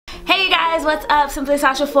Hey guys, what's up? Simply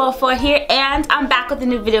Sasha404 here, and I'm back with a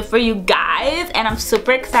new video for you guys, and I'm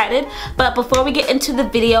super excited. But before we get into the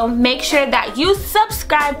video, make sure that you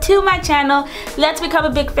subscribe to my channel. Let's become a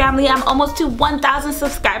big family. I'm almost to 1,000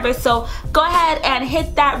 subscribers, so go ahead and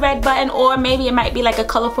hit that red button, or maybe it might be like a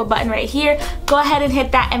colorful button right here. Go ahead and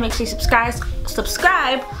hit that and make sure you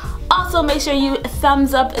subscribe. Also, make sure you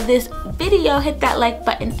thumbs up this video, hit that like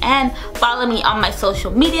button, and follow me on my social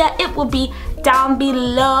media. It will be down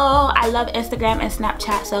below. I love Instagram and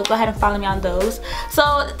Snapchat, so go ahead and follow me on those.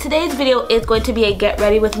 So today's video is going to be a get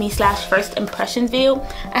ready with me / first impression video.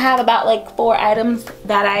 I have about like 4 items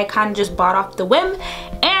that I kind of just bought off the whim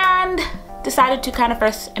and decided to kind of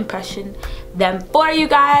first impression them for you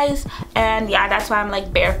guys. And yeah, that's why I'm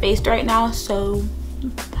like barefaced right now, so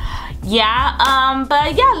yeah.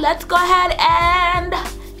 But yeah, let's go ahead and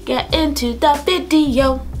get into the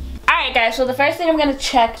video. Alright guys, so the first thing I'm gonna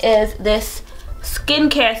check is this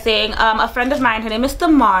skincare thing. A friend of mine, her name is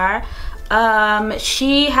Tamar,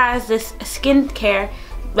 she has this skincare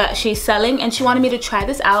that she's selling, and she wanted me to try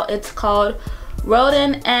this out. It's called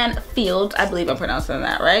Rodan Fields, I believe I'm pronouncing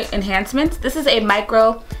that right, enhancements. This is a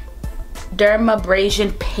micro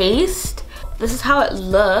dermabrasion paste. This is how it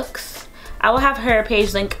looks. I will have her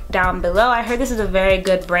page link down below. I heard this is a very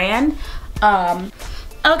good brand.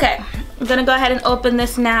 Okay, I'm gonna go ahead and open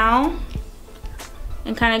this now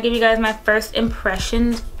and kind of give you guys my first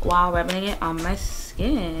impressions while rubbing it on my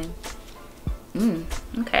skin.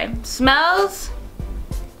 Okay, smells,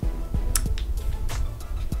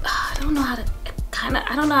 I don't know how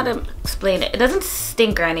to explain it. It doesn't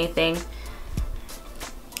stink or anything,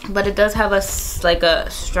 but it does have like a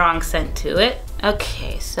strong scent to it.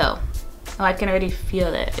 Okay, so I can already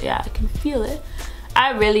feel it. Yeah, I can feel it.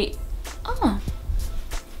 I really,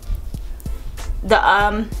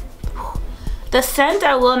 the scent,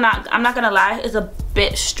 I'm not gonna lie, is a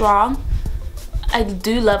bit strong. I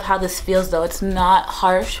do love how this feels though. It's not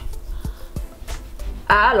harsh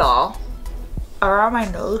at all around my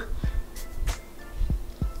nose.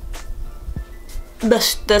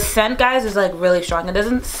 The scent, guys, is like really strong. It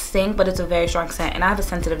doesn't stink, but it's a very strong scent, and I have a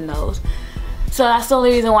sensitive nose, so that's the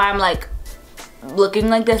only reason why I'm like looking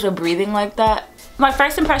like this or breathing like that. My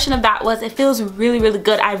first impression of that was it feels really, really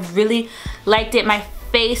good. I really liked it. My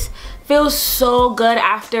face feels so good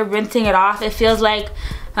after rinsing it off. It feels like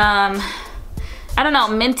I don't know,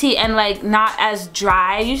 minty and like not as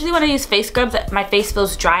dry. Usually when I use face scrubs, my face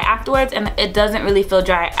feels dry afterwards, and it doesn't really feel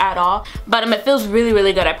dry at all. But it feels really,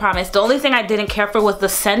 really good, I promise. The only thing I didn't care for was the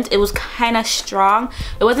scent. It was kind of strong.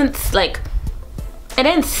 It wasn't like, it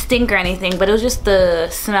didn't stink or anything, but it was just the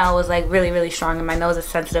smell was like really, really strong, and my nose is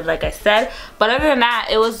sensitive like I said. But other than that,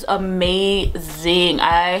 it was amazing.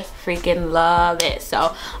 I freaking love it.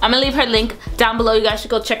 So I'm gonna leave her link down below. You guys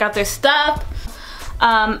should go check out their stuff.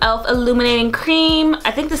 Elf Illuminating Cream.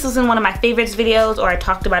 I think this was in one of my favorites videos, or I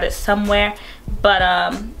talked about it somewhere. But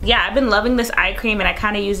yeah, I've been loving this eye cream, and I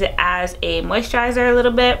kind of use it as a moisturizer a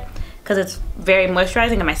little bit because it's very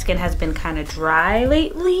moisturizing, and my skin has been kind of dry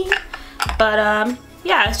lately. But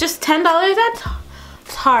yeah, it's just $10 at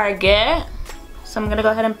Target. So I'm gonna go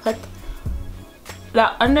ahead and put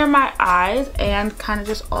that under my eyes and kind of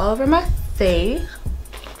just all over my face.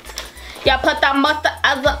 Yeah, put that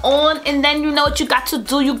moisturizer on, and then you know what you got to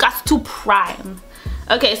do. You got to prime.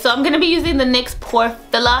 Okay, so I'm gonna be using the NYX Pore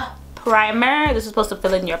Filler Primer. This is supposed to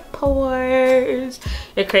fill in your pores.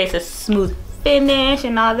 It creates a smooth finish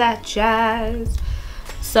and all that jazz.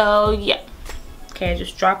 So yeah. Okay, I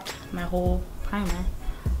just dropped my whole primer.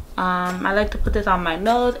 I like to put this on my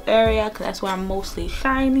nose area because that's where I'm mostly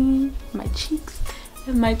shining. My cheeks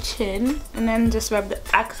and my chin. And then just rub the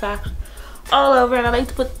excess all over. And I like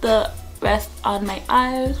to put the rest on my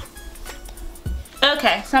eyes.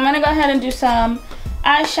 Okay, so I'm going to go ahead and do some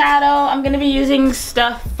eyeshadow. I'm going to be using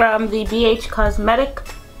stuff from the BH Cosmetic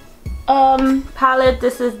palette.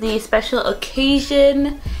 This is the Special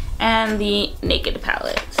Occasion and the Naked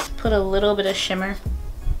palette. Put a little bit of shimmer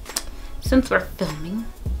since we're filming.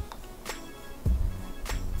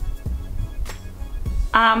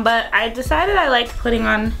 But I decided I like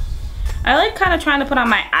kind of trying to put on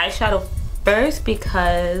my eyeshadow first,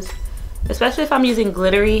 because especially if I'm using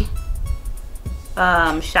glittery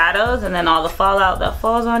shadows, and then all the fallout that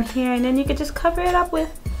falls on here, and then you could just cover it up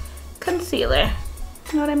with concealer.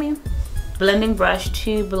 You know what I mean? Blending brush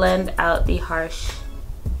to blend out the harsh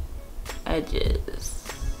edges.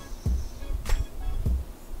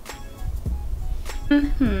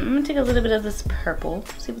 I'm gonna take a little bit of this purple.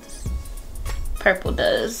 See what this purple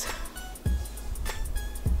does.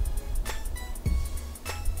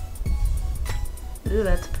 Ooh,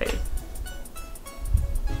 that's pretty.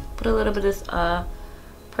 Put a little bit of this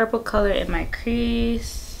purple color in my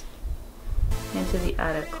crease, into the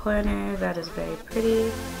outer corner. That is very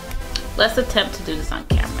pretty. Let's attempt to do this on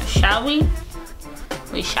camera, shall we?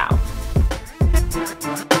 We shall.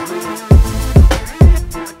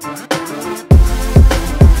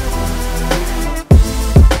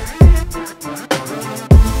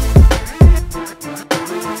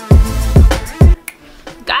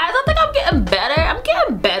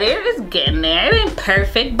 Better. It's getting there. It ain't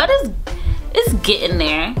perfect, but it's getting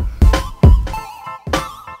there.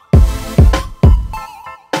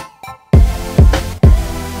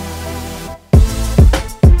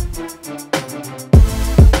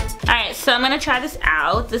 Alright, so I'm gonna try this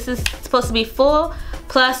out. This is supposed to be full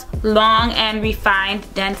plus long and refined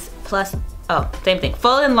dense plus, oh, same thing,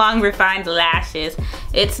 full and long refined lashes.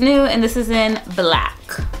 It's new and this is in black.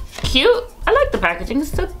 Cute. I like the packaging,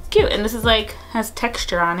 it's so cute. And this is like, has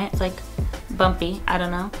texture on it. It's like bumpy, I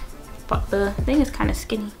don't know. But the thing is kind of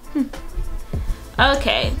skinny.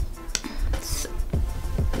 Okay. So,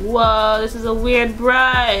 whoa, this is a weird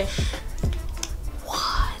brush.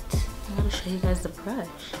 What? I gotta show you guys the brush.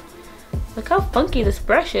 Look how funky this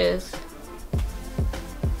brush is.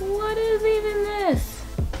 What is even this?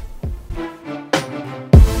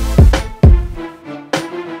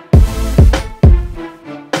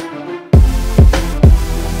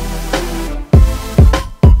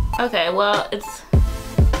 Okay, well, it's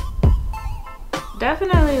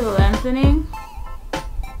definitely lengthening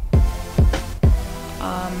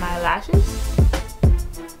my lashes.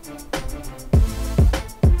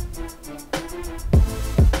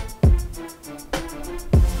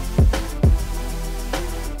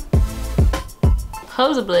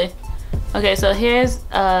 Supposedly. Okay, so here's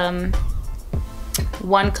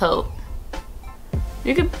one coat.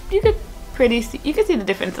 You could see the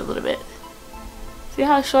difference a little bit. See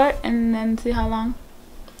how short and then see how long?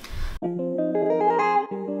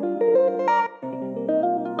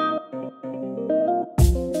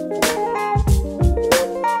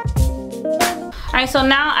 Alright, so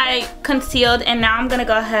now I concealed and now I'm gonna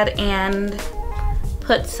go ahead and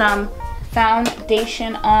put some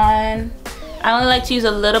foundation on. I only like to use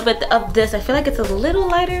a little bit of this. I feel like it's a little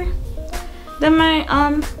lighter than my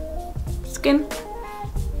skin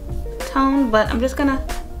tone, but I'm just gonna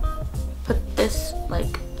put this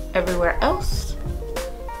like everywhere else.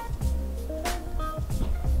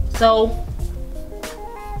 So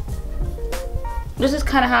this is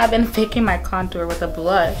kind of how I've been faking my contour with a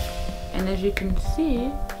blush, and as you can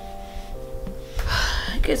see,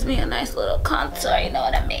 it gives me a nice little contour, you know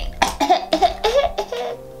what I mean?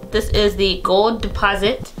 This is the Gold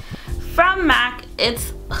Deposit from MAC.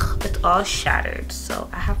 It's all shattered, so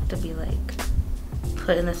I have to be like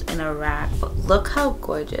putting this in a rack, but look how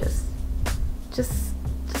gorgeous.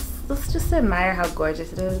 Let's just admire how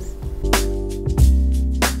gorgeous it is.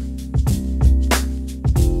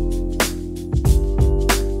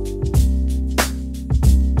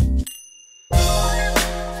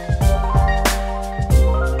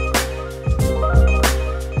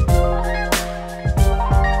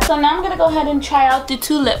 So now I'm gonna go ahead and try out the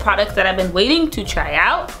two lip products that I've been waiting to try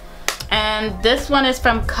out. And this one is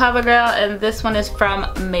from Covergirl and this one is from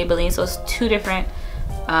Maybelline. So it's two different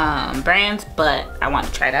brands, but I want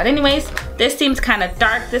to try it out anyways. This seems kind of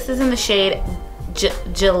dark. This is in the shade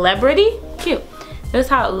Celebrity. Cute. This is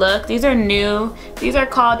how it looks. These are new. These are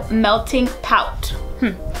called Melting Pout.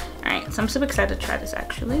 Alright, so I'm super excited to try this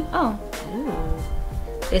actually. Oh,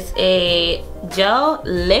 ooh. It's a gel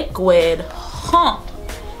liquid.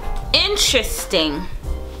 Interesting.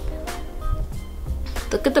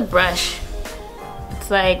 Look at the brush. It's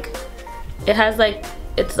like, it has like,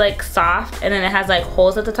 it's like soft and then it has like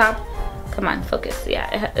holes at the top. Come on, focus.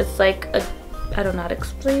 Yeah, it's like a, I don't know how to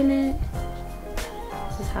explain it.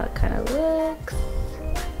 This is how it kind of looks.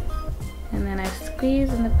 And then I squeeze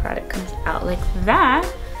and the product comes out like that.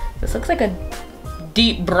 This looks like a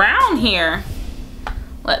deep brown here.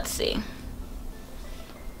 Let's see.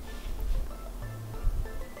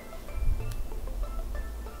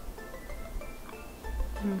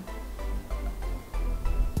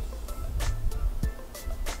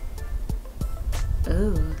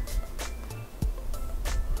 Ooh.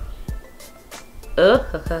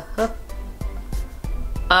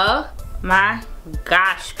 Oh my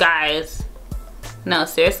gosh, guys. No,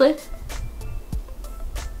 seriously?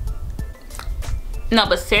 No,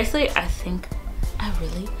 but seriously, I think I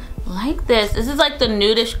really like this. This is like the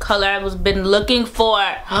nudish color I've been looking for.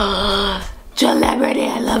 Celebrity,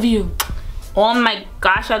 I love you. Oh my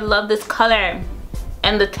gosh, I love this color.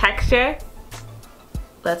 And the texture.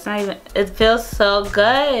 That's not even, it feels so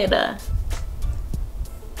good. I'm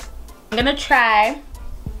gonna try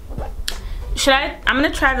I'm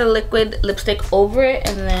gonna try the liquid lipstick over it,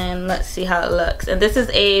 and then let's see how it looks. And this is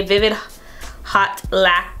a Vivid Hot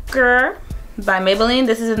Lacquer by Maybelline.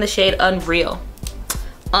 This is in the shade Unreal.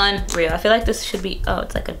 Unreal. I feel like this should be, oh,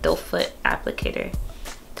 it's like a doe foot applicator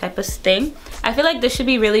type of thing. I feel like this should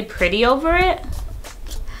be really pretty over it.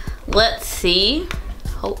 Let's see.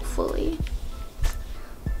 Hopefully.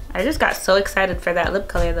 I just got so excited for that lip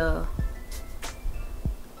color though.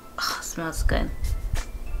 Oh, it smells good.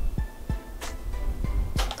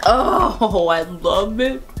 Oh, I love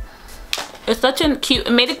it. It's such a cute,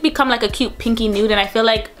 it made it become like a cute pinky nude, and I feel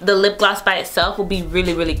like the lip gloss by itself will be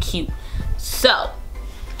really, really cute. So,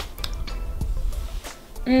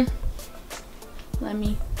 let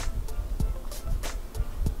me,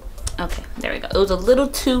 okay, there we go. It was a little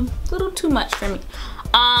too much for me.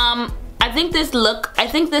 I think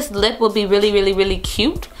this lip will be really, really, really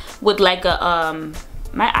cute with like a,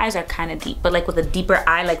 my eyes are kind of deep, but like with a deeper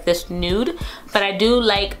eye like this nude. But I do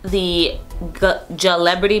like the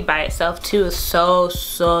Celebrity by itself too. Is so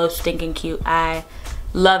stinking cute. I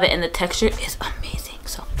love it, and the texture is amazing.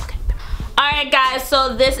 So okay. Alright guys,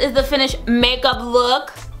 so this is the finished makeup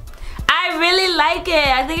look. I really like it.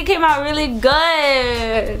 I think it came out really good.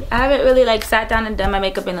 I haven't really like sat down and done my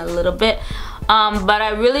makeup in a little bit. But I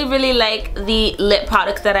really like the lip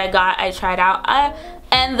products that I got. I tried out.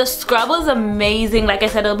 And the scrub was amazing. Like I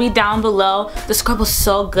said, it'll be down below. The scrub was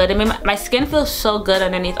so good. I mean, my skin feels so good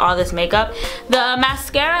underneath all this makeup. The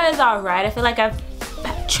mascara is alright. I feel like I've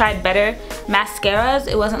tried better mascaras.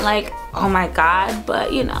 It wasn't like, oh my god,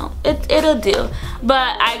 but you know, it'll do.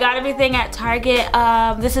 But I got everything at Target.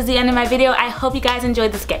 This is the end of my video. I hope you guys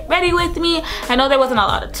enjoyed this get ready with me. I know there wasn't a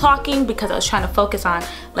lot of talking because I was trying to focus on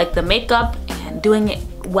like the makeup and doing it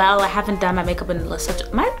well. I haven't done my makeup in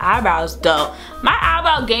such, my eyebrows though. My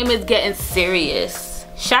eyebrow game is getting serious.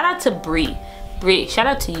 Shout out to Bree. Shout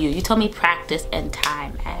out to you. You told me practice and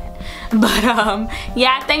time, and but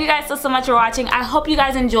yeah, thank you guys so much for watching. I hope you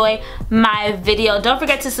guys enjoy my video. Don't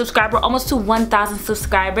forget to subscribe. We're almost to 1,000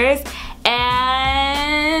 subscribers,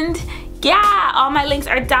 and yeah, all my links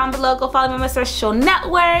are down below. Go follow me on my social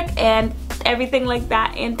network and everything like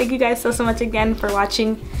that. And thank you guys so much again for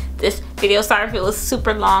watching this video. Sorry if it was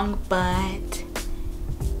super long, but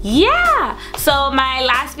yeah. So my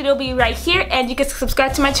last video will be right here, and you can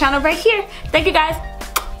subscribe to my channel right here. Thank you guys.